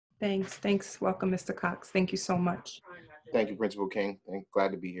Thanks. Welcome, Mr. Cox. Thank you so much. Thank you, Principal King.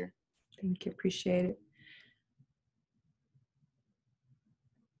 Glad to be here. Thank you. Appreciate it.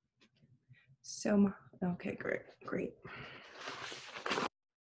 So, okay, great.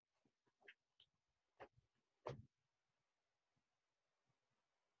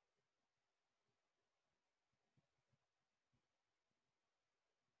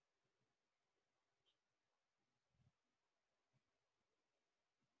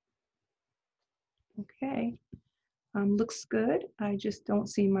 Okay, looks good. I just don't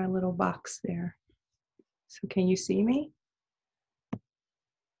see my little box there. So can you see me?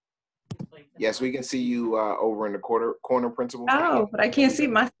 Yes, we can see you over in the corner, Principal King. Oh, but I can't see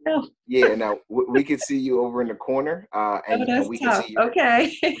myself. Yeah, now we can see you over in the corner, and we can see your,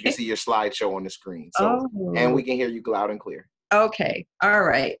 okay. we can see your slideshow on the screen. So, and we can hear you loud and clear. Okay. All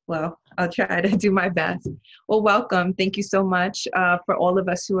right. Well, I'll try to do my best. Well, welcome. Thank you so much for all of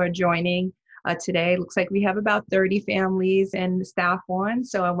us who are joining today. It looks like we have about 30 families and staff on.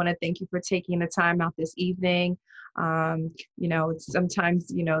 So I want to thank you for taking the time out this evening.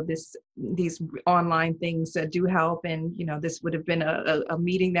 Sometimes, these online things do help. And, this would have been a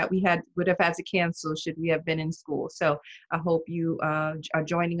meeting that we would have had to cancel should we have been in school. So I hope you are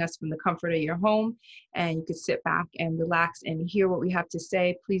joining us from the comfort of your home, and you could sit back and relax and hear what we have to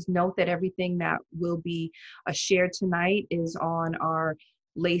say. Please note that everything that will be shared tonight is on our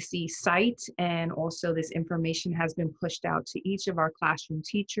Lacey site, and also this information has been pushed out to each of our classroom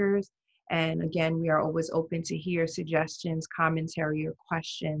teachers. And again, we are always open to hear suggestions, commentary, or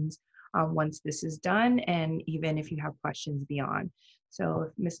questions once this is done, and even if you have questions beyond. So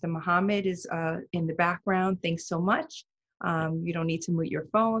if Mr. Muhammad is in the background, thanks so much. You don't need to mute your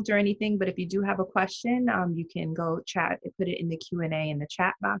phones or anything, but if you do have a question, you can go chat and put it in the Q&A in the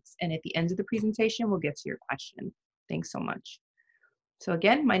chat box. And at the end of the presentation, we'll get to your question. Thanks so much. So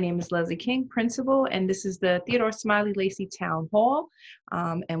again, my name is Leslie King, principal, and this is the Theodore Smiley Lacey Town Hall,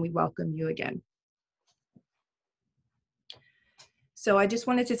 and we welcome you again. So I just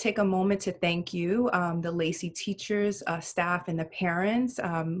wanted to take a moment to thank you, the Lacey teachers, staff, and the parents.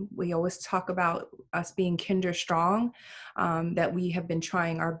 We always talk about us being kinder strong, that we have been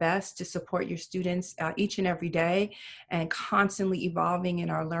trying our best to support your students each and every day and constantly evolving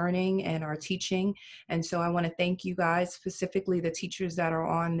in our learning and our teaching. And so I want to thank you guys, specifically the teachers that are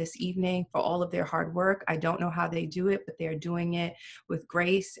on this evening, for all of their hard work. I don't know how they do it, but they're doing it with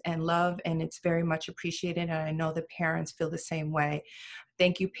grace and love, and it's very much appreciated. And I know the parents feel the same way.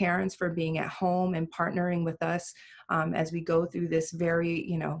 Thank you, parents, for being at home and partnering with us as we go through this very,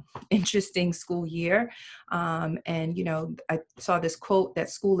 interesting school year. I saw this quote that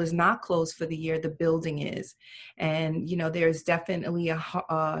school is not closed for the year, the building is. And, there's definitely a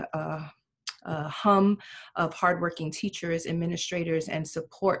hum of hardworking teachers, administrators, and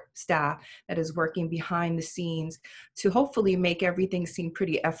support staff that is working behind the scenes to hopefully make everything seem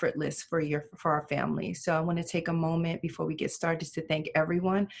pretty effortless for our families. So I want to take a moment before we get started to thank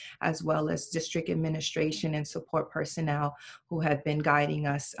everyone, as well as district administration and support personnel who have been guiding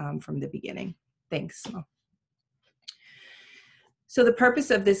us from the beginning. Thanks. So the purpose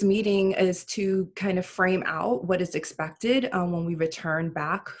of this meeting is to kind of frame out what is expected when we return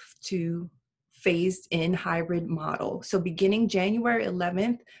back to phased in hybrid model. So beginning January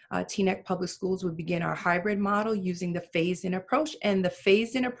 11th, Teaneck Public Schools will begin our hybrid model using the phased in approach. And the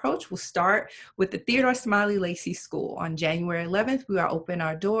phased in approach will start with the Theodore Smiley Lacey School. On January 11th, we will open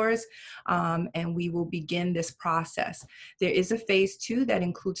our doors and we will begin this process. There is a phase 2 that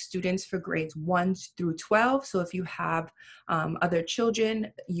includes students for grades 1 through 12. So if you have other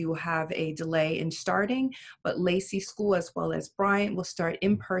children, you have a delay in starting, but Lacey School as well as Bryant will start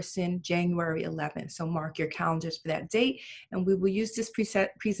in person January 11th. So mark your calendars for that date, and we will use this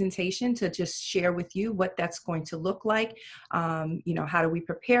presentation to just share with you what that's going to look like, how do we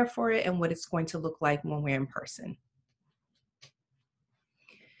prepare for it, and what it's going to look like when we're in person.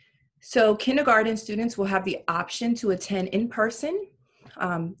 So kindergarten students will have the option to attend in person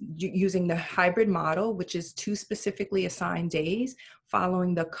using the hybrid model, which is 2 specifically assigned days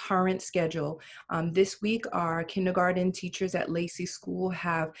following the current schedule. This week, our kindergarten teachers at Lacey School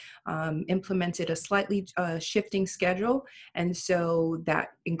have implemented a slightly shifting schedule. And so that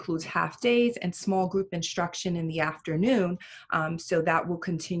includes half days and small group instruction in the afternoon. So that will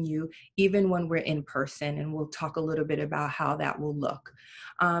continue even when we're in person. And we'll talk a little bit about how that will look.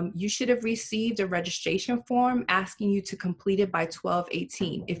 You should have received a registration form asking you to complete it by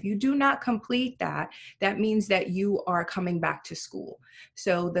 12/18. If you do not complete that, that means that you are coming back to school.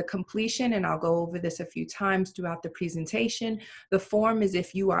 So the completion, and I'll go over this a few times throughout the presentation, the form is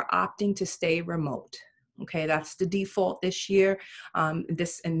if you are opting to stay remote. Okay, that's the default this year. In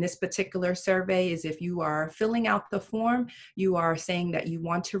this particular survey is if you are filling out the form, you are saying that you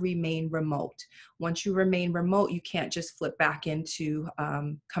want to remain remote. Once you remain remote, you can't just flip back into,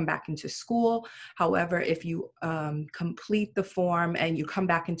 come back into school. However, if you complete the form and you come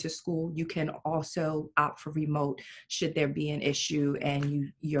back into school, you can also opt for remote should there be an issue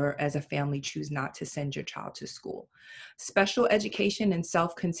and you're as a family choose not to send your child to school. Special education and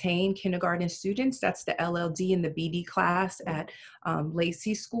self-contained kindergarten students, that's the LLD and the BD class at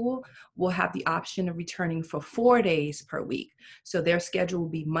Lacey School, will have the option of returning for 4 days per week. So their schedule will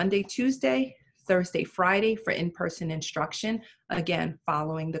be Monday, Tuesday, Thursday, Friday for in-person instruction, again,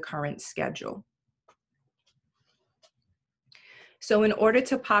 following the current schedule. So in order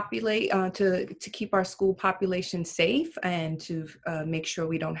to populate, to keep our school population safe and to make sure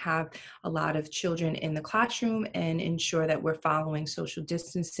we don't have a lot of children in the classroom and ensure that we're following social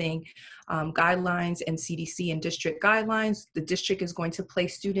distancing guidelines and CDC and district guidelines, the district is going to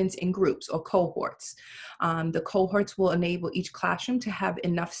place students in groups or cohorts. The cohorts will enable each classroom to have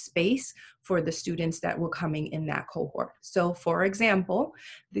enough space for the students that were coming in that cohort. So for example,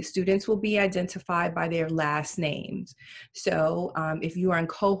 the students will be identified by their last names. So if you are in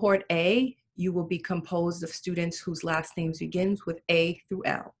cohort A, you will be composed of students whose last names begins with A through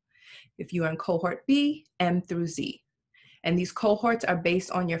L. If you are in cohort B, M through Z. And these cohorts are based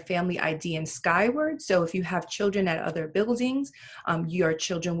on your family ID and Skyward. So if you have children at other buildings, your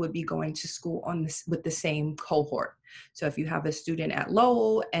children would be going to school with the same cohort. So if you have a student at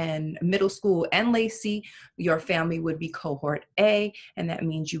Lowell and middle school and Lacey, your family would be cohort A, and that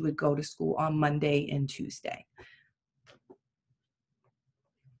means you would go to school on Monday and Tuesday.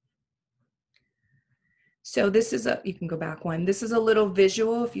 So this is you can go back one. This is a little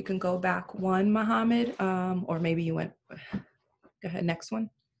visual. If you can go back one, Mohammed, or maybe you went, go ahead, next one.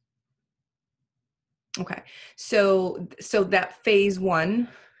 Okay, so that phase one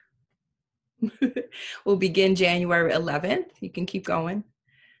will begin January 11th. You can keep going.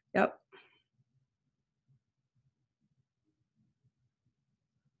 Yep.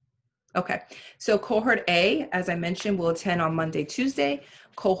 Okay, so cohort A, as I mentioned, will attend on Monday, Tuesday.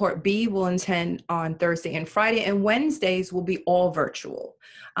 Cohort B will attend on Thursday and Friday, and Wednesdays will be all virtual.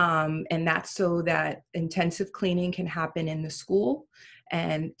 And that's so that intensive cleaning can happen in the school,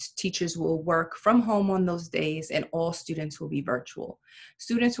 and teachers will work from home on those days, and all students will be virtual.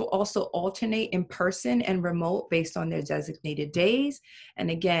 Students will also alternate in person and remote based on their designated days. And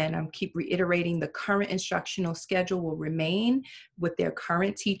again, I'm keep reiterating the current instructional schedule will remain with their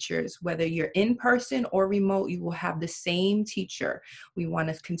current teachers. Whether you're in person or remote, you will have the same teacher. We want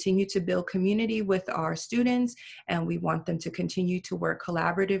to continue to build community with our students, and we want them to continue to work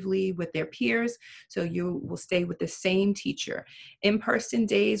collaboratively with their peers. So you will stay with the same teacher. In-person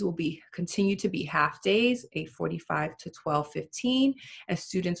days will continue to be half days, 8:45 to 12:15, and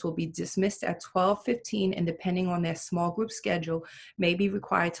students will be dismissed at 12:15, and depending on their small group schedule, may be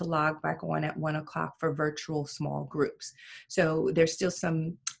required to log back on at 1 o'clock for virtual small groups. So there's still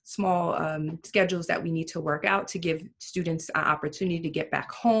some small schedules that we need to work out to give students an opportunity to get back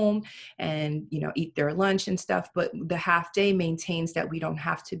home and eat their lunch and stuff. But the half day maintains that we don't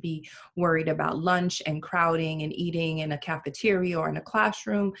have to be worried about lunch and crowding and eating in a cafeteria or in a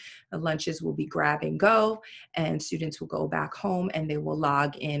classroom. The lunches will be grab and go, and students will go back home and they will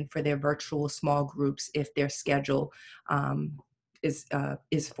log in for their virtual small groups if their schedule is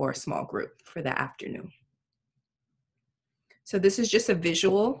for a small group for the afternoon. So this is just a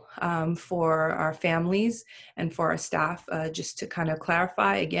visual for our families and for our staff, just to kind of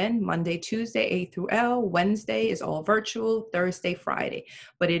clarify again, Monday, Tuesday, A through L, Wednesday is all virtual, Thursday, Friday,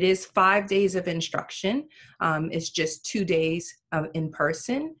 but it is 5 days of instruction. It's just 2 days of in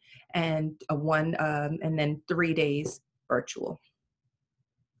person and and then 3 days virtual.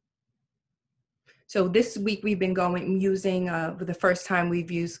 So this week we've been using the first time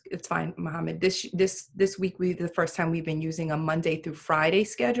we've used, it's fine, Mohammed. This week the first time we've been using a Monday through Friday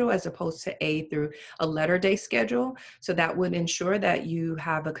schedule as opposed to a letter day schedule. So that would ensure that you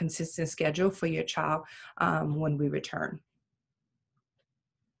have a consistent schedule for your child when we return.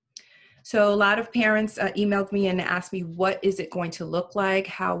 So a lot of parents emailed me and asked me, what is it going to look like?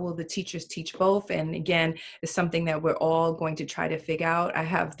 How will the teachers teach both? And again, it's something that we're all going to try to figure out. I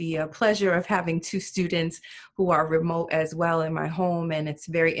have the pleasure of having 2 students who are remote as well in my home, and it's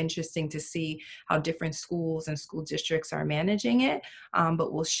very interesting to see how different schools and school districts are managing it.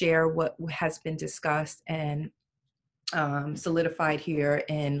 But we'll share what has been discussed and solidified here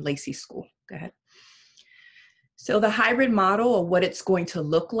in Lacey School. Go ahead. So the hybrid model, or what it's going to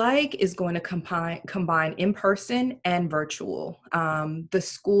look like, is going to combine in-person and virtual.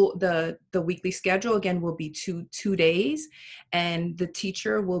 The weekly schedule again will be two days, and the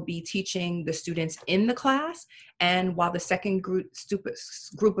teacher will be teaching the students in the class, and while the second group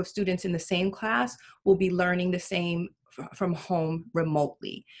of students in the same class will be learning the same from home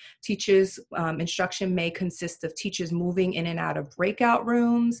remotely. Teachers' instruction may consist of teachers moving in and out of breakout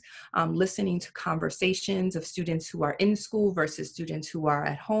rooms, listening to conversations of students who are in school versus students who are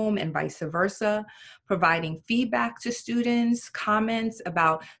at home, and vice versa, providing feedback to students, comments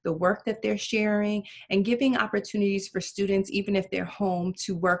about the work that they're sharing, and giving opportunities for students, even if they're home,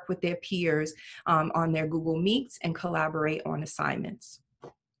 to work with their peers on their Google Meets and collaborate on assignments.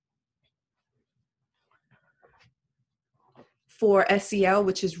 For SEL,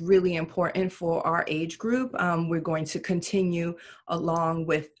 which is really important for our age group, we're going to continue along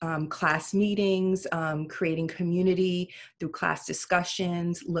with class meetings, creating community through class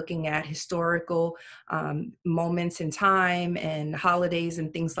discussions, looking at historical moments in time and holidays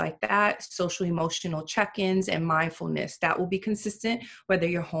and things like that, social emotional check-ins, and mindfulness. That will be consistent whether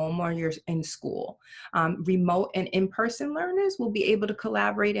you're home or you're in school. Remote and in-person learners will be able to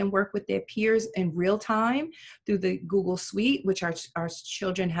collaborate and work with their peers in real time through the Google Suite, which our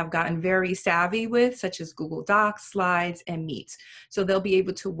children have gotten very savvy with, such as Google Docs, Slides, and Meets. So they'll be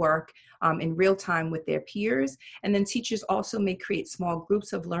able to work in real time with their peers. And then teachers also may create small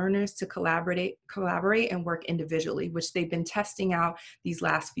groups of learners to collaborate and work individually, which they've been testing out these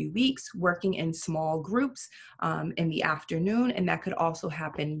last few weeks, working in small groups in the afternoon, and that could also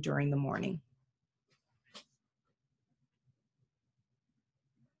happen during the morning.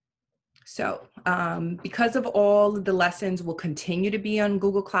 So because of all of the lessons will continue to be on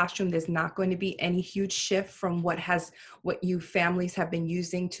Google Classroom, there's not going to be any huge shift from what you families have been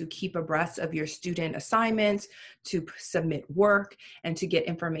using to keep abreast of your student assignments, to submit work, and to get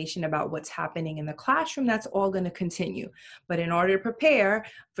information about what's happening in the classroom. That's all going to continue. But in order to prepare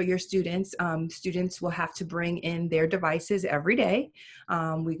for your students, students will have to bring in their devices every day.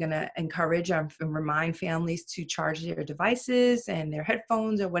 We're going to encourage and remind families to charge their devices and their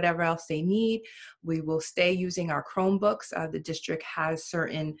headphones or whatever else they need. We will stay using our Chromebooks. The district has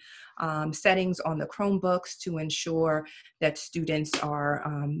certain settings on the Chromebooks to ensure that students are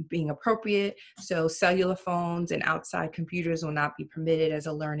being appropriate. So cellular phones and outside computers will not be permitted as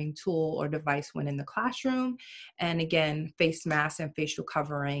a learning tool or device when in the classroom. And again, face masks and facial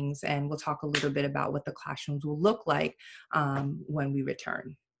coverings. And we'll talk a little bit about what the classrooms will look like when we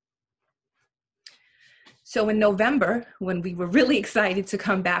return. So in November, when we were really excited to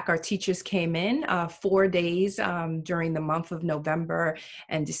come back, our teachers came in 4 days during the month of November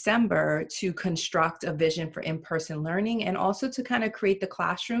and December to construct a vision for in-person learning, and also to kind of create the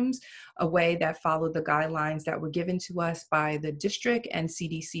classrooms a way that followed the guidelines that were given to us by the district and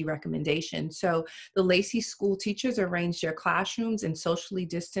CDC recommendations. So the Lacey school teachers arranged their classrooms in socially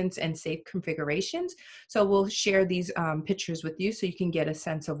distanced and safe configurations. So we'll share these pictures with you so you can get a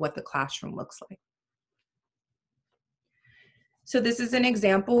sense of what the classroom looks like. So this is an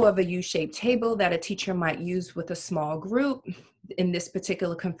example of a U-shaped table that a teacher might use with a small group. In this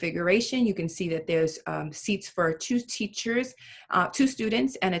particular configuration, you can see that there's seats for two teachers, two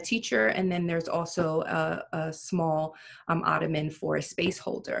students and a teacher, and then there's also a small ottoman for a space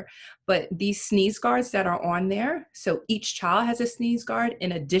holder. But these sneeze guards that are on there, so each child has a sneeze guard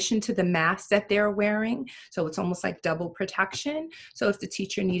in addition to the mask that they're wearing. So it's almost like double protection. So if the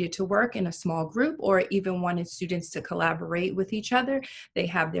teacher needed to work in a small group or even wanted students to collaborate with each other, they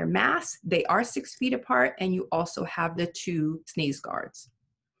have their masks, they are 6 feet apart, and you also have the two sneeze guards.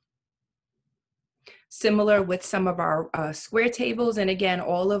 Similar with some of our square tables, and again,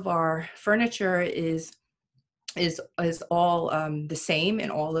 all of our furniture is all the same in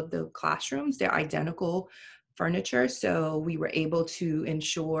all of the classrooms. They're identical furniture, so we were able to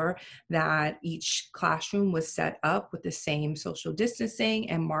ensure that each classroom was set up with the same social distancing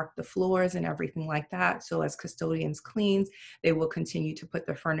and mark the floors and everything like that. So as custodians cleans, they will continue to put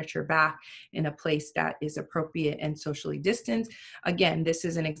the furniture back in a place that is appropriate and socially distanced. Again, this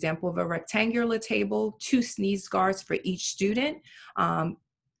is an example of a rectangular table, 2 sneeze guards for each student.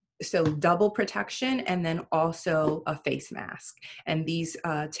 So double protection, and then also a face mask. And these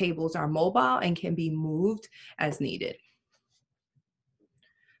tables are mobile and can be moved as needed.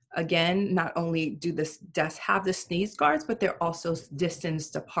 Again, not only do the desks have the sneeze guards, but they're also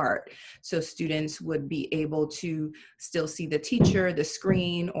distanced apart. So students would be able to still see the teacher, the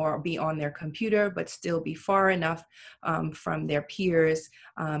screen, or be on their computer, but still be far enough from their peers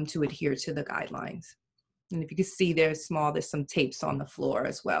to adhere to the guidelines. And if you can see, there's some tapes on the floor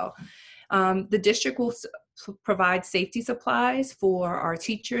as well. The district will provide safety supplies for our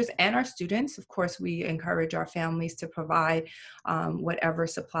teachers and our students. Of course, we encourage our families to provide whatever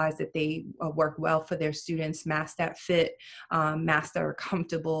supplies that they work well for their students, masks that fit, masks that are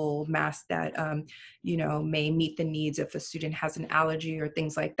comfortable, masks that may meet the needs if a student has an allergy or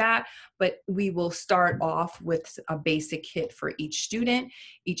things like that. But we will start off with a basic kit for each student.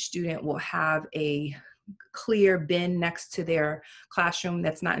 Each student will have a clear bin next to their classroom.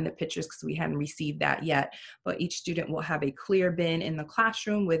 That's not in the pictures because we hadn't received that yet, but each student will have a clear bin in the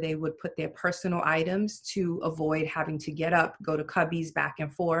classroom where they would put their personal items to avoid having to get up, go to cubbies back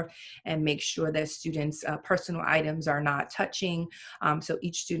and forth, and make sure that students' personal items are not touching. So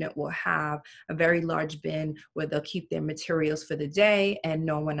each student will have a very large bin where they'll keep their materials for the day, and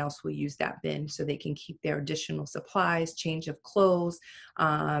no one else will use that bin, so they can keep their additional supplies, change of clothes,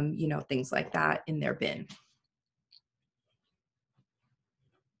 things like that in their bin.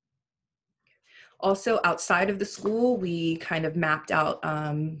 Also, outside of the school, we kind of mapped out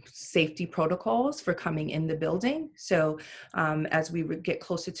safety protocols for coming in the building. So as we get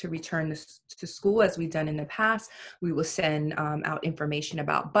closer to return to school, as we've done in the past, we will send out information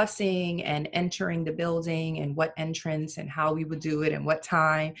about busing and entering the building and what entrance and how we would do it and what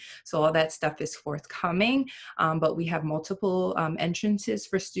time. So all that stuff is forthcoming, but we have multiple entrances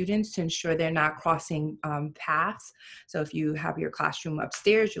for students to ensure they're not crossing paths. So if you have your classroom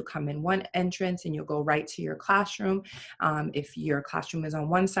upstairs, you'll come in one entrance and you'll go right to your classroom. If your classroom is on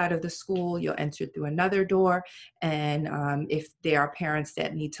one side of the school, you'll enter through another door. And if there are parents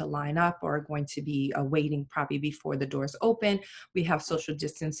that need to line up or are going to be waiting probably before the doors open, we have social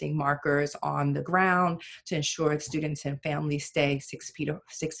distancing markers on the ground to ensure students and families stay 6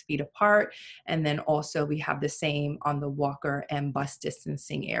 feet apart. And then also we have the same on the walker and bus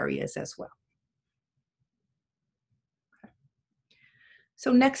distancing areas as well.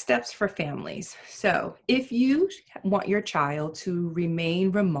 So next steps for families. So if you want your child to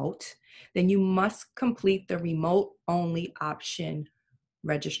remain remote, then you must complete the remote only option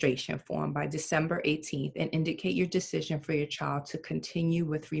registration form by December 18th and indicate your decision for your child to continue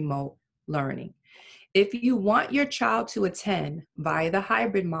with remote learning. If you want your child to attend via the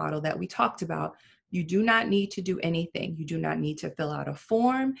hybrid model that we talked about, you do not need to do anything. You do not need to fill out a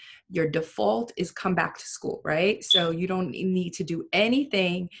form. Your default is come back to school, right? So you don't need to do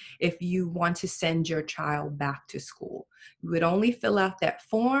anything if you want to send your child back to school. You would only fill out that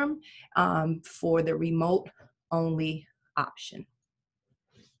form for the remote only option.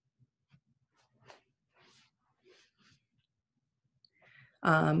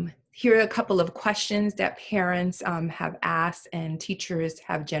 Here are a couple of questions that parents have asked and teachers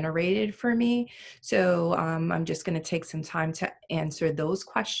have generated for me. So I'm just going to take some time to answer those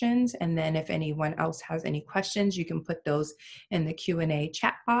questions. And then if anyone else has any questions, you can put those in the Q&A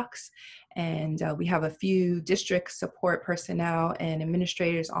chat box. And we have a few district support personnel and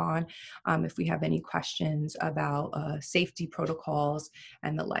administrators on if we have any questions about safety protocols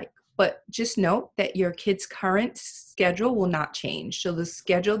and the like. But just note that your kid's current schedule will not change. So the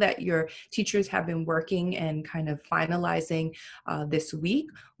schedule that your teachers have been working and kind of finalizing this week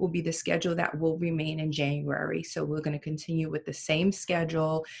will be the schedule that will remain in January. So we're going to continue with the same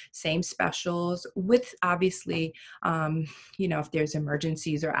schedule, same specials, with obviously, if there's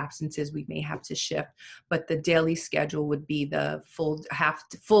emergencies or absences, we may have to shift. But the daily schedule would be the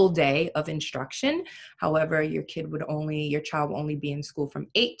full day of instruction. However, your child would only be in school from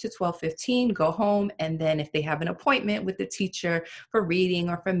 8 to 12:15, go home, and then if they have an appointment with the teacher for reading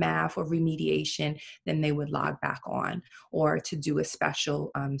or for math or remediation, then they would log back on or to do a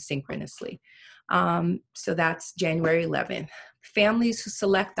special synchronously. So that's January 11th. Families who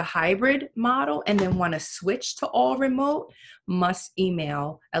select the hybrid model and then want to switch to all remote must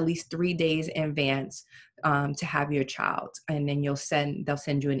email at least 3 days in advance to have your child, and then they'll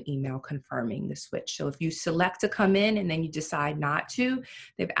send you an email confirming the switch. So if you select to come in and then you decide not to,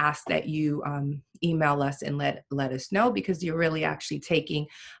 they've asked that you email us and let us know, because you're really actually taking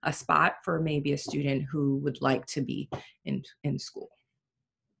a spot for maybe a student who would like to be in school.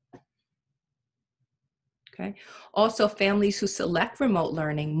 Okay. Also, families who select remote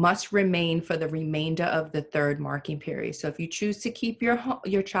learning must remain for the remainder of the third marking period. So if you choose to keep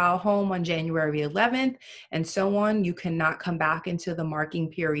your child home on January 11th and so on, you cannot come back until the marking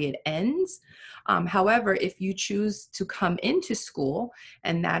period ends. However, if you choose to come into school,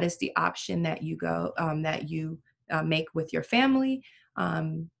 and that is the option that you make with your family,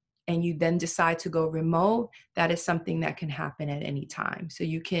 and you then decide to go remote, that is something that can happen at any time. So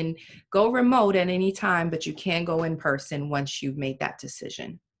you can go remote at any time, but you can go in person once you've made that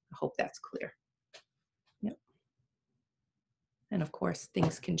decision. I hope that's clear. Yep. And of course,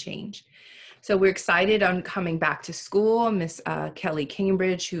 things can change. So we're excited on coming back to school. Miss Kelly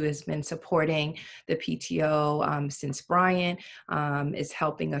Cambridge, who has been supporting the PTO since Brian, is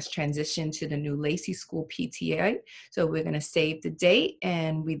helping us transition to the new Lacey School PTA. So we're going to save the date,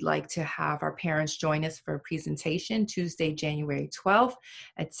 and we'd like to have our parents join us for a presentation Tuesday, January 12th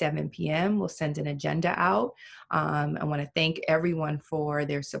at 7 p.m. We'll send an agenda out. I want to thank everyone for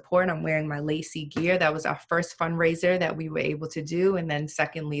their support. I'm wearing my Lacey gear. That was our first fundraiser that we were able to do. And then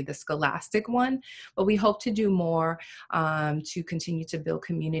secondly, the Scholastic one. But we hope to do more to continue to build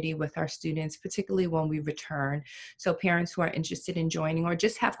community with our students, particularly when we return. So parents who are interested in joining or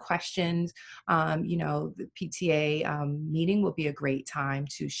just have questions, the PTA meeting will be a great time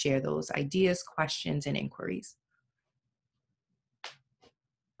to share those ideas, questions, and inquiries.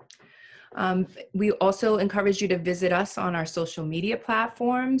 We also encourage you to visit us on our social media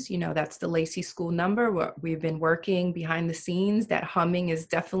platforms. That's the Lacey School number. We've been working behind the scenes. That humming is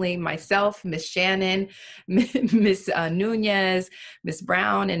definitely myself, Miss Shannon, Miss Nunez, Miss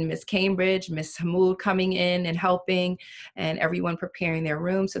Brown, and Miss Cambridge, Miss Hamoud coming in and helping, and everyone preparing their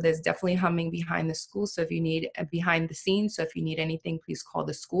room. So there's definitely humming behind the school. So if you need behind the scenes, so if you need anything, please call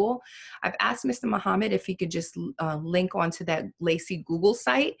the school. I've asked Mr. Muhammad if he could just link onto that Lacey Google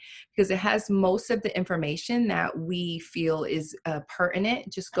site, because it has most of the information that we feel is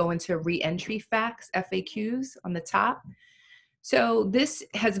pertinent. Just go into re-entry facts, FAQs on the top. So this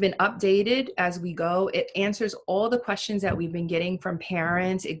has been updated as we go. It answers all the questions that we've been getting from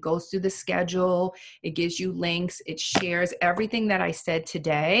parents. It goes through the schedule. It gives you links. It shares everything that I said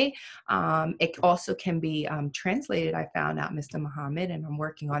today. It also can be translated, I found out, Mr. Muhammad, and I'm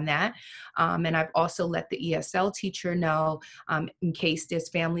working on that. And I've also let the ESL teacher know in case there's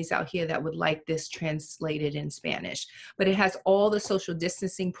families out here that would like this translated in Spanish. But it has all the social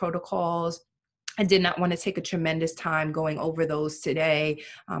distancing protocols. I did not want to take a tremendous time going over those today.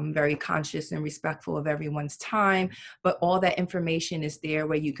 I'm very conscious and respectful of everyone's time, but all that information is there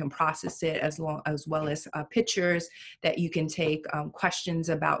where you can process it, as well as pictures that you can take, questions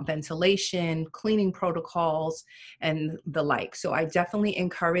about ventilation, cleaning protocols, and the like. So I definitely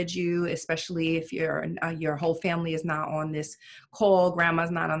encourage you, especially if your whole family is not on this call, grandma's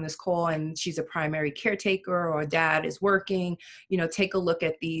not on this call, and she's a primary caretaker, or dad is working, take a look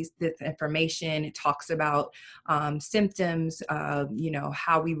at this information. It talks about symptoms,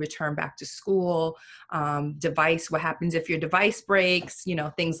 how we return back to school, what happens if your device breaks,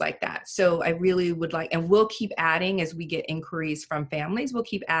 things like that. So I really would like, and we'll keep adding as we get inquiries from families, we'll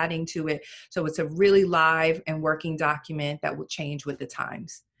keep adding to it. So it's a really live and working document that will change with the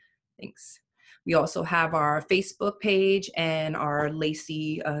times. Thanks. We also have our Facebook page and our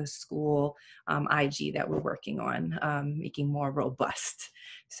Lacey School IG that we're working on, making more robust.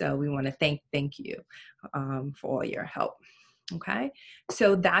 So we want to thank you for all your help. Okay,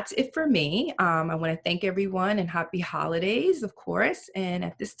 so that's it for me. I want to thank everyone and happy holidays, of course. And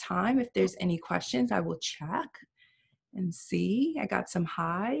at this time, if there's any questions, I will check and see. I got some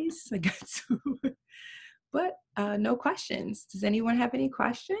highs. But no questions. Does anyone have any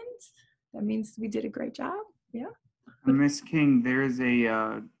questions? That means we did a great job. Yeah. Ms. King, there is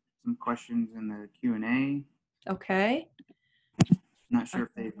some questions in the Q&A. Okay. Not sure if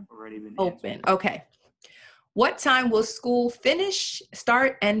they've already been open. answered. Okay. What time will school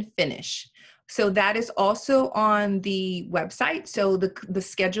start and finish? So that is also on the website. So the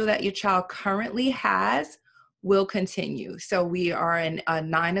schedule that your child currently has will continue. So we are in a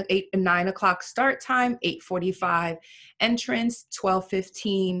 9 o'clock start time, 8:45 entrance,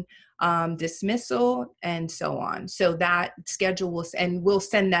 12:15 dismissal, and so on. So that schedule we'll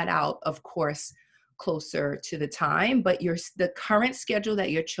send that out, of course, closer to the time, but the current schedule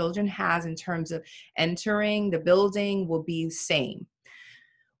that your children has in terms of entering the building will be the same.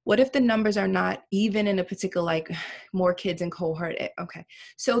 What if the numbers are not even in a particular, like more kids in cohort? Okay,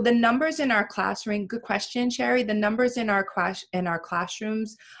 so the numbers in our classroom, good question, Sherry. The numbers in our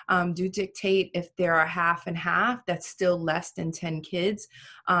classrooms do dictate if there are half and half. That's still less than 10 kids.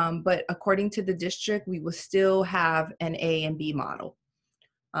 But according to the district, we will still have an A and B model.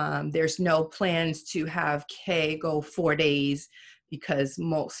 There's no plans to have K go 4 days because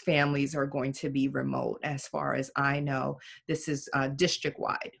most families are going to be remote, as far as I know. This is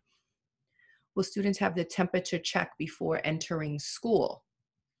district-wide. Will students have the temperature check before entering school?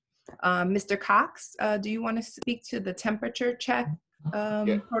 Mr. Cox, do you want to speak to the temperature check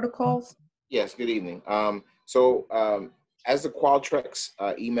protocols? Yes, good evening. As the Qualtrics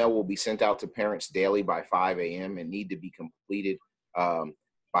email will be sent out to parents daily by 5 a.m. and need to be completed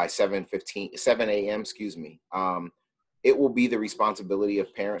by 7 a.m., it will be the responsibility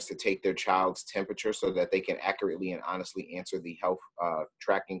of parents to take their child's temperature so that they can accurately and honestly answer the health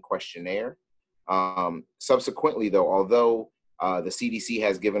tracking questionnaire. Subsequently, though, although the CDC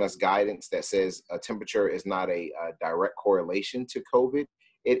has given us guidance that says a temperature is not a direct correlation to COVID,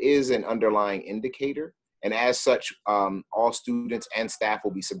 it is an underlying indicator. And as such, all students and staff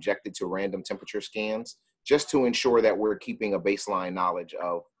will be subjected to random temperature scans just to ensure that we're keeping a baseline knowledge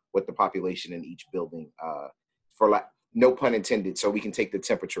of what the population in each building, no pun intended, so we can take the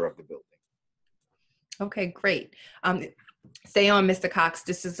temperature of the building. Okay, great. Stay on, Mr. Cox.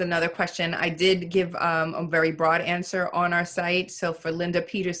 This is another question. I did give a very broad answer on our site. So for Linda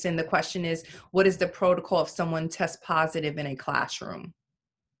Peterson, the question is, what is the protocol if someone tests positive in a classroom?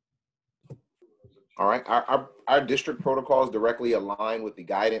 All right, our district protocols directly align with the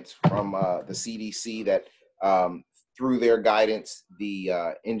guidance from the CDC that through their guidance, the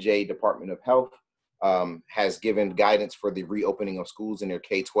NJ Department of Health has given guidance for the reopening of schools in their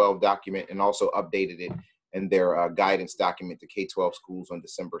K-12 document and also updated it in their guidance document to K-12 schools on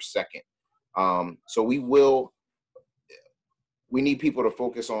December 2nd. So we need people to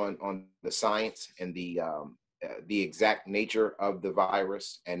focus on the science and the exact nature of the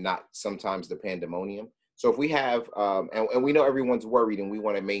virus and not sometimes the pandemonium. So if we have, and we know everyone's worried and we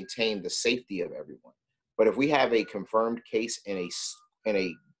want to maintain the safety of everyone, but if we have a confirmed case in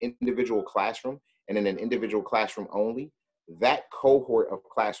a individual classroom and in an individual classroom only, that cohort of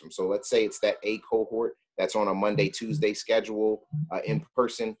classrooms, so let's say it's that A cohort that's on a Monday, Tuesday schedule, in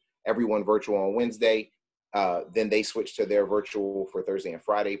person, everyone virtual on Wednesday, then they switch to their virtual for Thursday and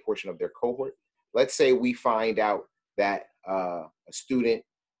Friday portion of their cohort. Let's say we find out that a student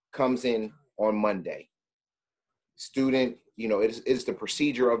comes in on Monday. Student, it is the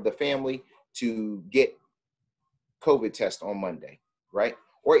procedure of the family to get COVID test on Monday, right?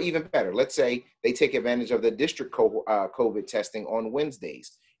 Or even better, let's say they take advantage of the district COVID testing on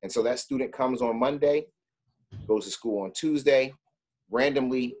Wednesdays. And so that student comes on Monday, goes to school on Tuesday,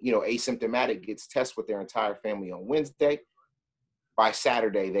 randomly, asymptomatic, gets tested with their entire family on Wednesday. By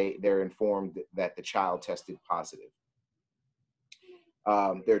Saturday, they're informed that the child tested positive.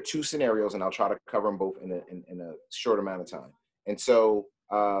 There are two scenarios, and I'll try to cover them both in a short amount of time. And so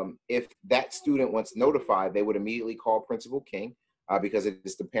if that student, once notified, they would immediately call Principal King because it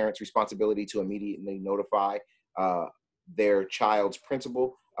is the parent's responsibility to immediately notify their child's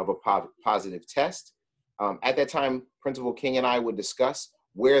principal of a positive test. At that time, Principal King and I would discuss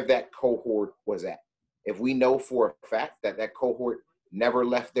where that cohort was at. If we know for a fact that that cohort never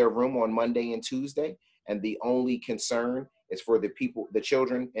left their room on Monday and Tuesday, and the only concern is for the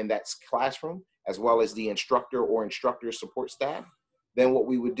children in that classroom, as well as the instructor or instructor support staff, then what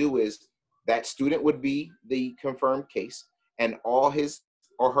we would do is that student would be the confirmed case, and all his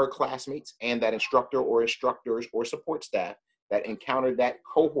or her classmates and that instructor or instructors or support staff that encountered that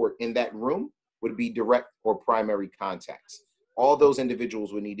cohort in that room would be direct or primary contacts. All those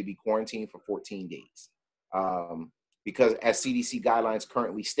individuals would need to be quarantined for 14 days. Because as CDC guidelines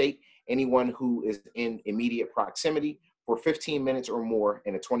currently state, anyone who is in immediate proximity for 15 minutes or more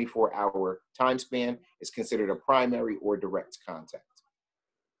in a 24-hour time span is considered a primary or direct contact.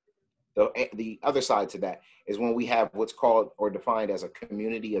 The other side to that is when we have what's called or defined as a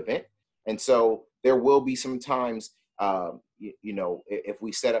community event. And so there will be some times, if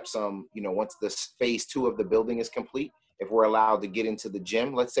we set up some, once this phase 2 of the building is complete, if we're allowed to get into the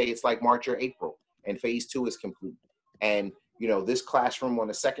gym, let's say it's like March or April and phase 2 is complete. And, this classroom on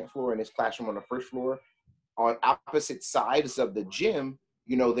the second floor and this classroom on the first floor on opposite sides of the gym,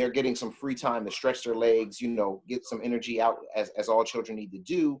 they're getting some free time to stretch their legs, get some energy out as all children need to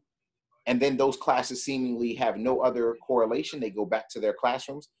do. And then those classes seemingly have no other correlation. They go back to their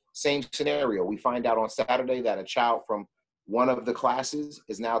classrooms. Same scenario. We find out on Saturday that a child from one of the classes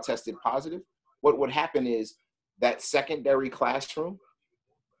is now tested positive. What would happen is that secondary classroom,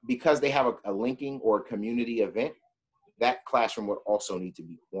 because they have a linking or a community event, that classroom would also need to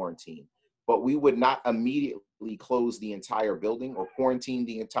be quarantined. But we would not immediately close the entire building or quarantine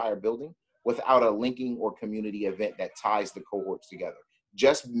the entire building without a linking or community event that ties the cohorts together.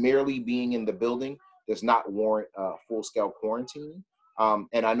 Just merely being in the building does not warrant full-scale quarantining.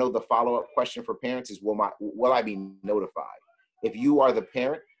 And I know the follow-up question for parents is, will I be notified? If you are the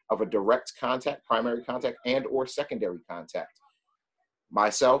parent of a direct contact, primary contact, and or secondary contact,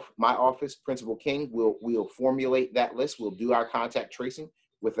 myself, my office, Principal King, we'll formulate that list. We'll do our contact tracing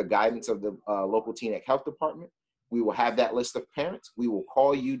with the guidance of the local Teaneck Health Department. We will have that list of parents. We will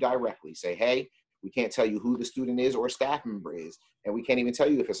call you directly, say, hey, we can't tell you who the student is or staff member is, and we can't even tell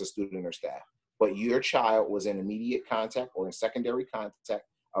you if it's a student or staff, but your child was in immediate contact or in secondary contact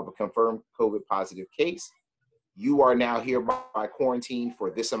of a confirmed COVID positive case. you are now hereby quarantined for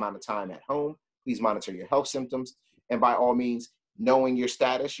this amount of time at home. Please monitor your health symptoms. And by all means, knowing your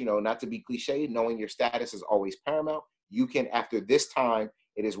status, not to be cliche, knowing your status is always paramount. You can, after this time,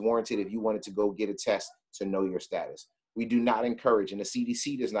 it is warranted if you wanted to go get a test to know your status. We do not encourage, and the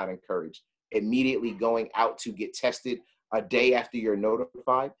CDC does not encourage, immediately going out to get tested a day after you're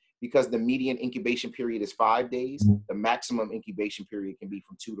notified, because the median incubation period is 5 days. The maximum incubation period can be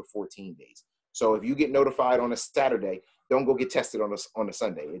from 2 to 14 days. So if you get notified on a Saturday, don't go get tested on a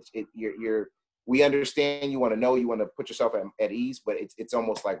Sunday. We understand you want to know, you want to put yourself at ease, but it's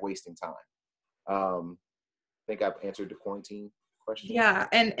almost like wasting time. I think I've answered the quarantine question. Yeah,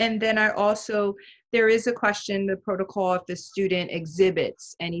 and then there is a question, the protocol, if the student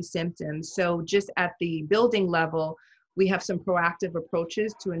exhibits any symptoms. So just at the building level, we have some proactive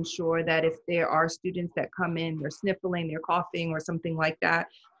approaches to ensure that if there are students that come in, they're sniffling, they're coughing or something like that,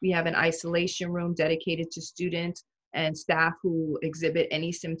 we have an isolation room dedicated to students and staff who exhibit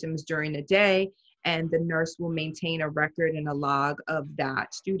any symptoms during the day. And the nurse will maintain a record and a log of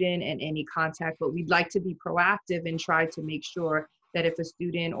that student and any contact. But we'd like to be proactive and try to make sure that if a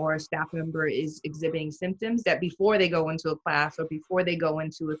student or a staff member is exhibiting symptoms, that before they go into a class or before they go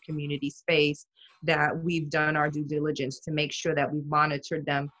into a community space, that we've done our due diligence to make sure that we've monitored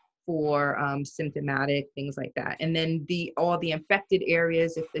them for symptomatic things like that. And then all the infected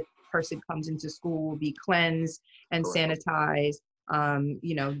areas, if the person comes into school, will be cleansed and sanitized,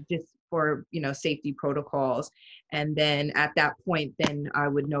 just for, safety protocols. And then at that point, then I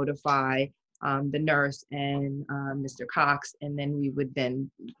would notify the nurse and Mr. Cox, and then we would then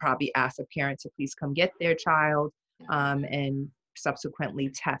probably ask a parent to please come get their child and subsequently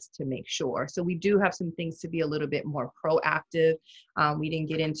test to make sure. So we do have some things to be a little bit more proactive. We didn't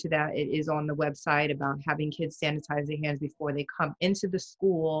get into that. It is on the website about having kids sanitize their hands before they come into the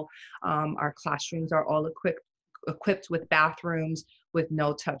school. Our classrooms are all equipped with bathrooms with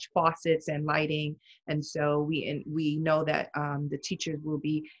no touch faucets and lighting. And so we know that the teachers will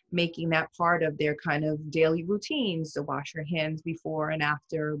be making that part of their kind of daily routines, to wash your hands before and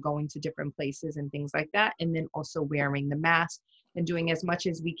after going to different places and things like that. And then also wearing the mask and doing as much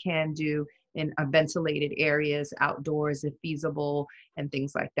as we can do in ventilated areas, outdoors if feasible, and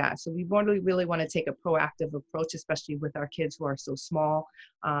things like that. So we really want to take a proactive approach, especially with our kids who are so small,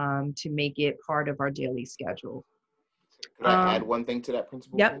 to make it part of our daily schedule. Could I add one thing to that,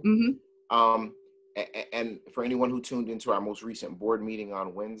 Principal? Yep. Mm-hmm. And for anyone who tuned into our most recent board meeting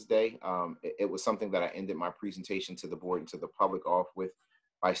on Wednesday, it was something that I ended my presentation to the board and to the public off with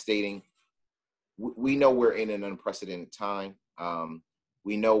by stating, we know we're in an unprecedented time.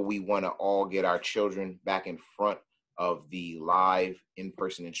 We know we want to all get our children back in front of the live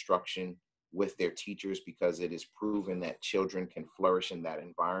in-person instruction with their teachers, because it is proven that children can flourish in that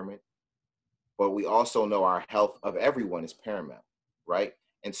environment. But we also know our health of everyone is paramount, right?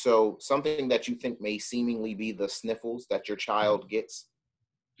 And so something that you think may seemingly be the sniffles that your child gets,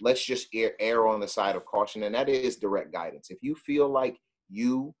 let's just err on the side of caution. And that is direct guidance. If you feel like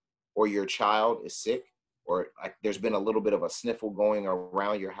you or your child is sick, or like there's been a little bit of a sniffle going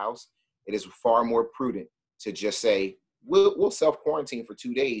around your house, it is far more prudent to just say, we'll self-quarantine for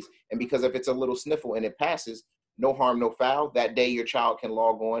 2 days. And because if it's a little sniffle and it passes, no harm, no foul, that day your child can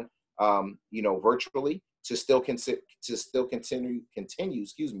log on virtually to still continue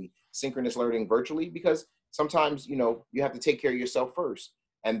synchronous learning virtually, because sometimes, you have to take care of yourself first.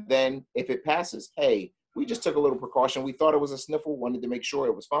 And then if it passes, hey, we just took a little precaution. We thought it was a sniffle, wanted to make sure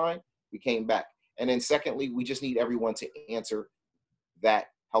it was fine. We came back. And then secondly, we just need everyone to answer that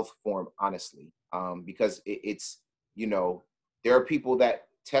health form honestly, because it's, there are people that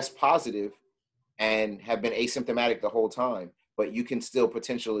test positive and have been asymptomatic the whole time, but you can still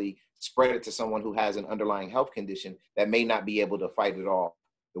potentially spread it to someone who has an underlying health condition that may not be able to fight it off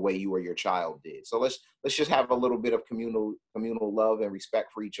the way you or your child did. So let's just have a little bit of communal love and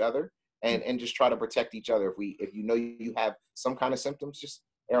respect for each other, and just try to protect each other. If you know you have some kind of symptoms, just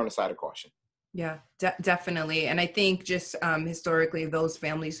err on the side of caution. Yeah, definitely. And I think just historically, those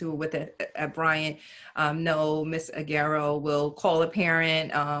families who were with at Bryant know Miss Aguero will call a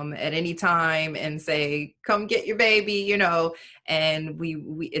parent at any time and say, come get your baby, and we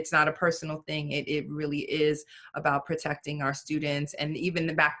it's not a personal thing. It really is about protecting our students. And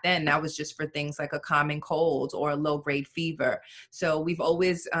even back then, that was just for things like a common cold or a low-grade fever. So we've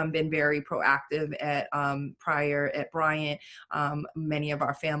always been very proactive at Bryant. Many of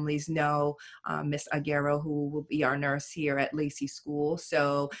our families know Miss Aguero, who will be our nurse here at Lacey School.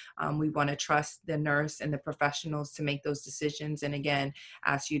 So we want to trust the nurse and the professionals to make those decisions. And again,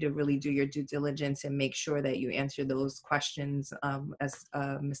 ask you to really do your due diligence and make sure that you answer those questions, as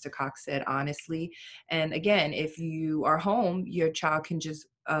Mr. Cox said, honestly. And again, if you are home, your child can just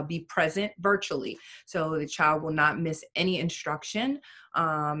be present virtually. So the child will not miss any instruction,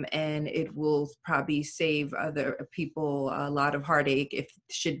 and it will probably save other people a lot of heartache if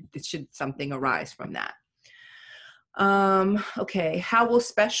should something arise from that. Okay, how will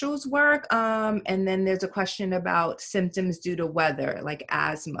specials work? And then there's a question about symptoms due to weather, like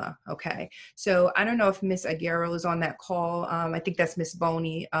asthma. Okay, so I don't know if Miss Aguero is on that call. I think that's Miss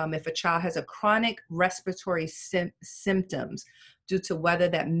Boney. If a child has a chronic respiratory symptoms due to weather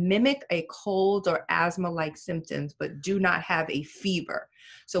that mimic a cold or asthma-like symptoms, but do not have a fever.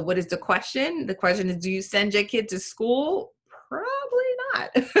 So what is the question? The question is, do you send your kid to school? Probably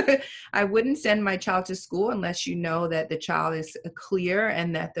not. I wouldn't send my child to school unless you know that the child is clear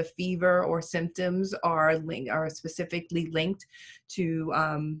and that the fever or symptoms are specifically linked to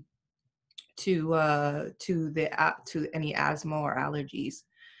any asthma or allergies.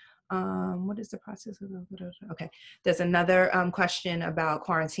 What is the process of, okay, there's another question about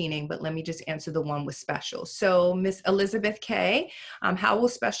quarantining, but let me just answer the one with special. So Miss Elizabeth K, how will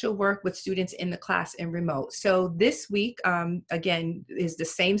special work with students in the class and remote? So this week, again, is the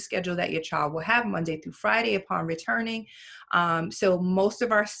same schedule that your child will have Monday through Friday upon returning. So most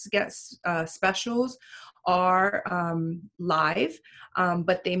of our specials are live,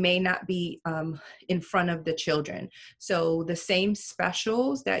 but they may not be in front of the children. So the same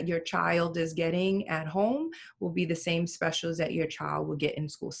specials that your child is getting at home will be the same specials that your child will get in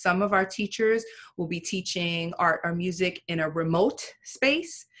school. Some of our teachers will be teaching art or music in a remote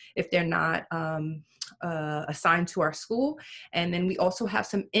space if they're not assigned to our school. And then we also have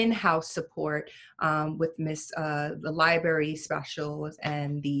some in-house support with the library specials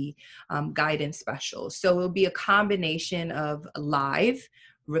and the guidance specials. So it'll be a combination of live,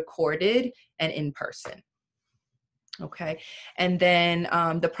 recorded, and in person. Okay, and then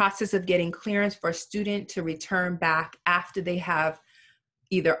the process of getting clearance for a student to return back after they have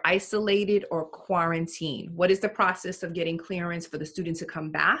either isolated or quarantined. What is the process of getting clearance for the student to come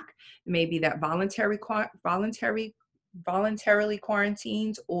back? Maybe that voluntarily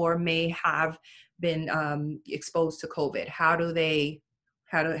quarantined or may have been exposed to COVID. How do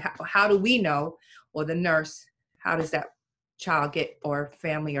we know, or the nurse, how does that child get, or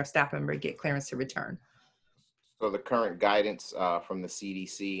family or staff member get clearance to return? So the current guidance from the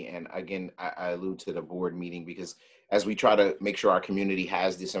CDC, and again, I allude to the board meeting because as we try to make sure our community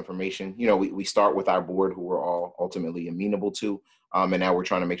has this information, we start with our board who we're all ultimately amenable to, and now we're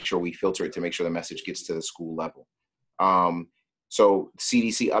trying to make sure we filter it to make sure the message gets to the school level. So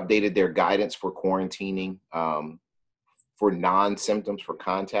CDC updated their guidance for quarantining for non-symptoms for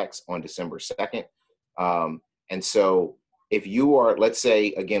contacts on December 2nd. And so if you are, let's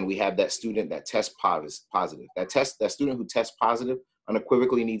say, again, we have that student that tests positive, that student who tests positive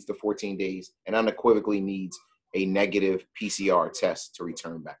unequivocally needs the 14 days and unequivocally needs a negative PCR test to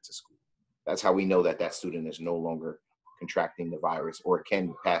return back to school. That's how we know that that student is no longer contracting the virus or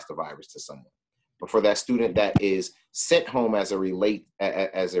can pass the virus to someone. But for that student that is sent home as a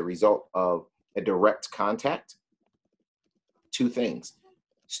result of a direct contact, two things.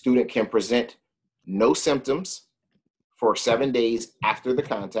 Student can present no symptoms for 7 days after the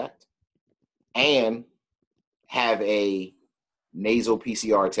contact and have a nasal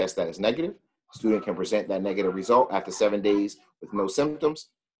PCR test that is negative. Student can present that negative result after 7 days with no symptoms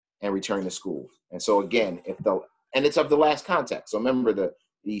and return to school. And so again, and it's of the last contact. So remember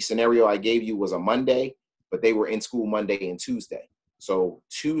the scenario I gave you was a Monday, but they were in school Monday and Tuesday. So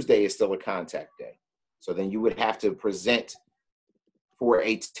Tuesday is still a contact day. So then you would have to present for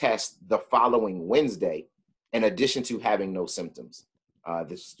a test the following Wednesday, in addition to having no symptoms.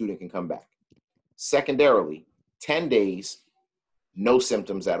 The student can come back. Secondarily, 10 days, no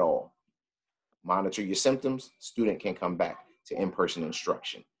symptoms at all. Monitor your symptoms, student can come back to in-person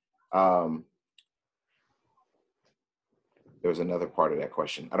instruction. There was another part of that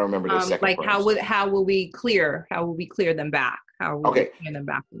question. I don't remember the second like part. how will we clear them back? How will we clear them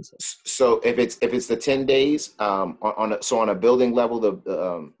back? So if it's the 10 days, on a building level,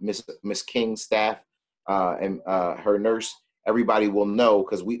 the Miss King's staff and her nurse, everybody will know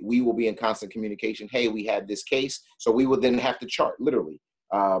because we will be in constant communication. Hey, we had this case, so we will then have to chart literally.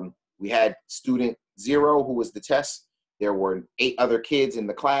 We had student 0 who was the test. There were 8 other kids in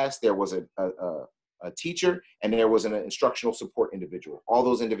the class. There was a teacher, and there was an instructional support individual. All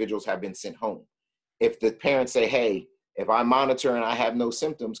those individuals have been sent home. If the parents say, hey, If I monitor and I have no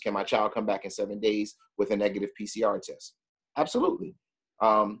symptoms, can my child come back in 7 days with a negative PCR test? Absolutely.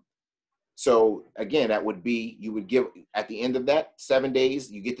 So again, that would be, you would give, at the end of that 7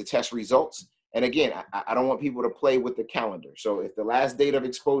 days, you get the test results. And again, I don't want people to play with the calendar. So if the last date of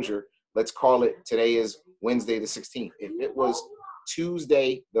exposure, let's call it, today is Wednesday the 16th. If it was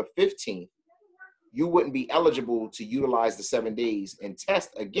Tuesday the 15th, you wouldn't be eligible to utilize the 7 days and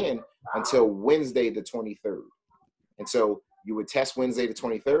test again until Wednesday the 23rd. And so you would test Wednesday the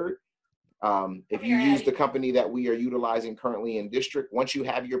 23rd. If you use the company that we are utilizing currently in district, once you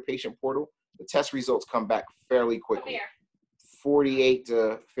have your patient portal, the test results come back fairly quickly. 48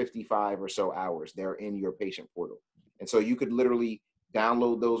 to 55 or so hours, they're in your patient portal. And so you could literally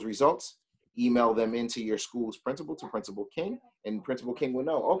download those results, email them into your school's principal, to Principal King, and Principal King will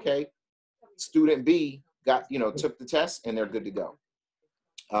know, okay, student B got, took the test and they're good to go.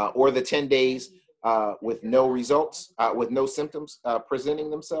 Or the 10 days with no results, with no symptoms presenting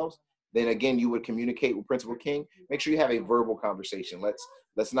themselves, then again, you would communicate with Principal King. Make sure you have a verbal conversation.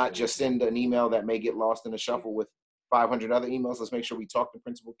 Let's not just send an email that may get lost in the shuffle with 500 other emails. Let's make sure we talk to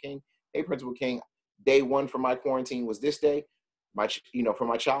Principal King. Hey, Principal King, day 1 for my quarantine was this day. For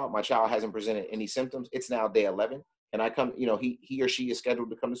my child hasn't presented any symptoms. It's now day 11. Can I come? He or she is scheduled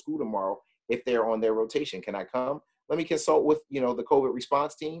to come to school tomorrow if they're on their rotation. Can I come? Let me consult with, the COVID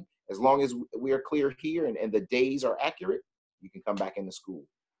response team. As long as we are clear here and the days are accurate, you can come back into school.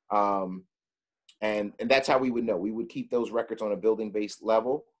 And that's how we would know. We would keep those records on a building-based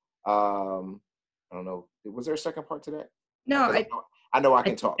level. I don't know. Was there a second part to that? No, I know I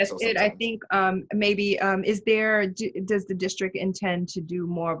can talk. That's so it. I think maybe does the district intend to do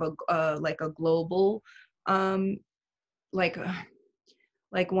more of a like a global like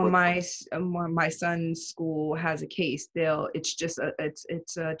when my son's school has a case, it's just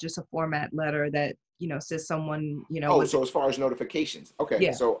a format letter that says someone so as far as notifications, okay,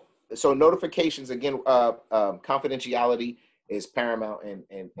 yeah. So notifications, again, confidentiality is paramount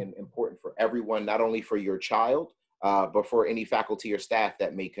and important for everyone, not only for your child, but for any faculty or staff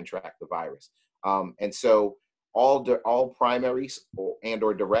that may contract the virus. And so all primaries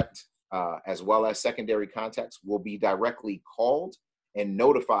or direct, as well as secondary contacts, will be directly called and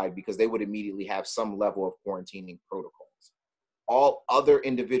notified because they would immediately have some level of quarantining protocols. All other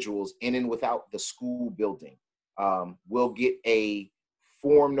individuals in and without the school building will get a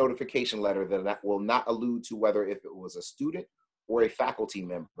form notification letter that will not allude to whether if it was a student or a faculty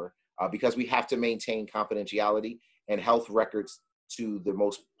member, because we have to maintain confidentiality and health records to the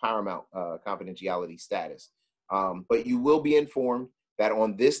most paramount confidentiality status. But you will be informed that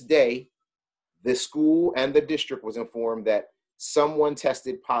on this day, the school and the district was informed that someone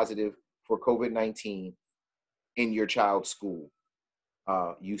tested positive for COVID-19 in your child's school.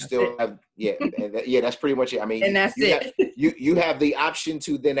 You that's still have, that's pretty much it. I mean, and that's it. You have the option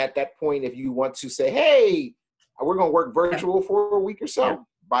to then at that point, if you want to say, hey, we're going to work virtual for a week or so,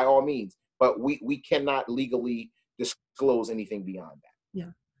 by all means. But we cannot legally disclose anything beyond that.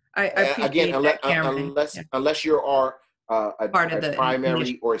 Yeah, I appreciate that, unless you are a part of the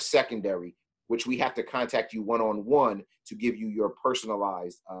primary or secondary, which we have to contact you one-on-one to give you your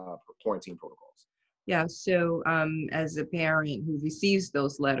personalized quarantine protocols. Yeah, so as a parent who receives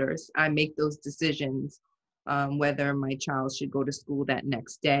those letters, I make those decisions whether my child should go to school that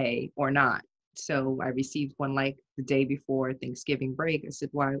next day or not. So I received one like the day before Thanksgiving break. I said,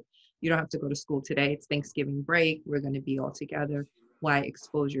 why, you don't have to go to school today. It's Thanksgiving break. We're going to be all together. Why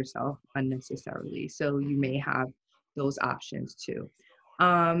expose yourself unnecessarily? So you may have those options too.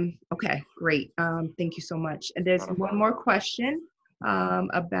 Okay, great. Thank you so much. And there's one more question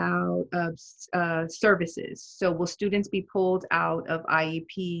about services. So will students be pulled out of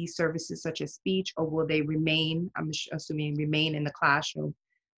IEP services such as speech, or will they remain, I'm assuming remain in the classroom?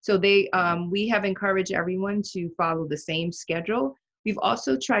 So we have encouraged everyone to follow the same schedule. We've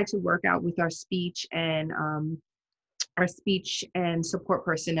also tried to work out with our speech and support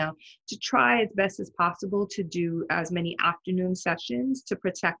personnel to try as best as possible to do as many afternoon sessions to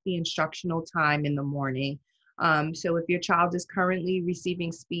protect the instructional time in the morning. So if your child is currently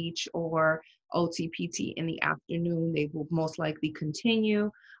receiving speech or OTPT in the afternoon, they will most likely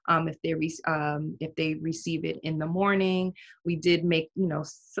continue. If they receive it in the morning, we did make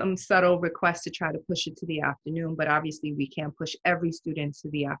some subtle requests to try to push it to the afternoon, but obviously we can't push every student to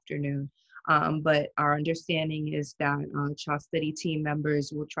the afternoon. But our understanding is that child study team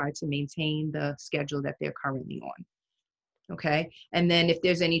members will try to maintain the schedule that they're currently on. Okay, and then if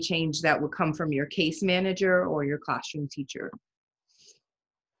there's any change, that would come from your case manager or your classroom teacher.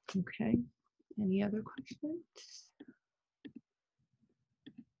 Okay, any other questions?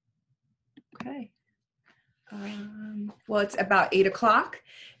 Okay. Well, it's about 8 o'clock.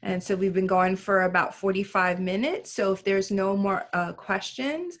 And so we've been going for about 45 minutes. So if there's no more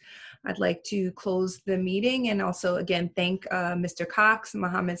questions, I'd like to close the meeting and also again thank Mr. Cox,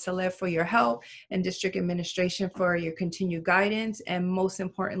 Mohammed Saleh for your help and district administration for your continued guidance, and most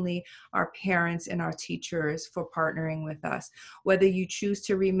importantly, our parents and our teachers for partnering with us. Whether you choose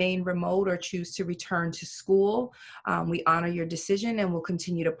to remain remote or choose to return to school, we honor your decision and will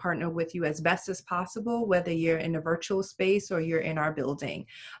continue to partner with you as best as possible, whether you're in a virtual space or you're in our building.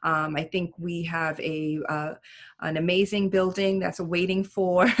 I think we have an amazing building that's waiting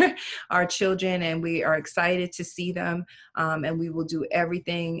for our children, and we are excited to see them. And we will do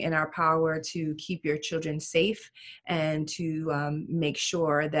everything in our power to keep your children safe and to make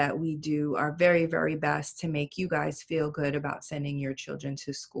sure that we do our very, very best to make you guys feel good about sending your children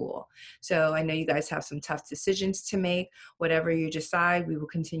to school. So I know you guys have some tough decisions to make. Whatever you decide, we will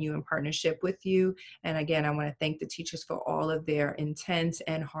continue in partnership with you. And again, I want to thank the teachers for all of their intense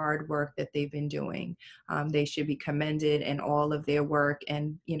and hard work that they've been doing. They should be commended, and all of their work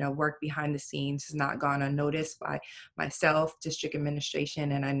and work behind the scenes has not gone unnoticed by myself, district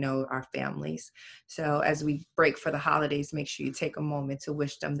administration, and I know our families. So as we break for the holidays, make sure you take a moment to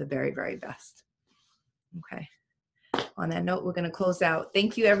wish them the very, very best. Okay. On that note, we're going to close out.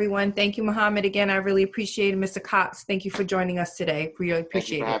 Thank you, everyone. Thank you, Mohammed. Again, I really appreciate it. Mr. Cox, thank you for joining us today. We really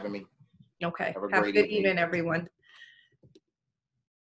appreciate it. Thank you for having me. Okay. Have a Have a great good evening. evening, everyone.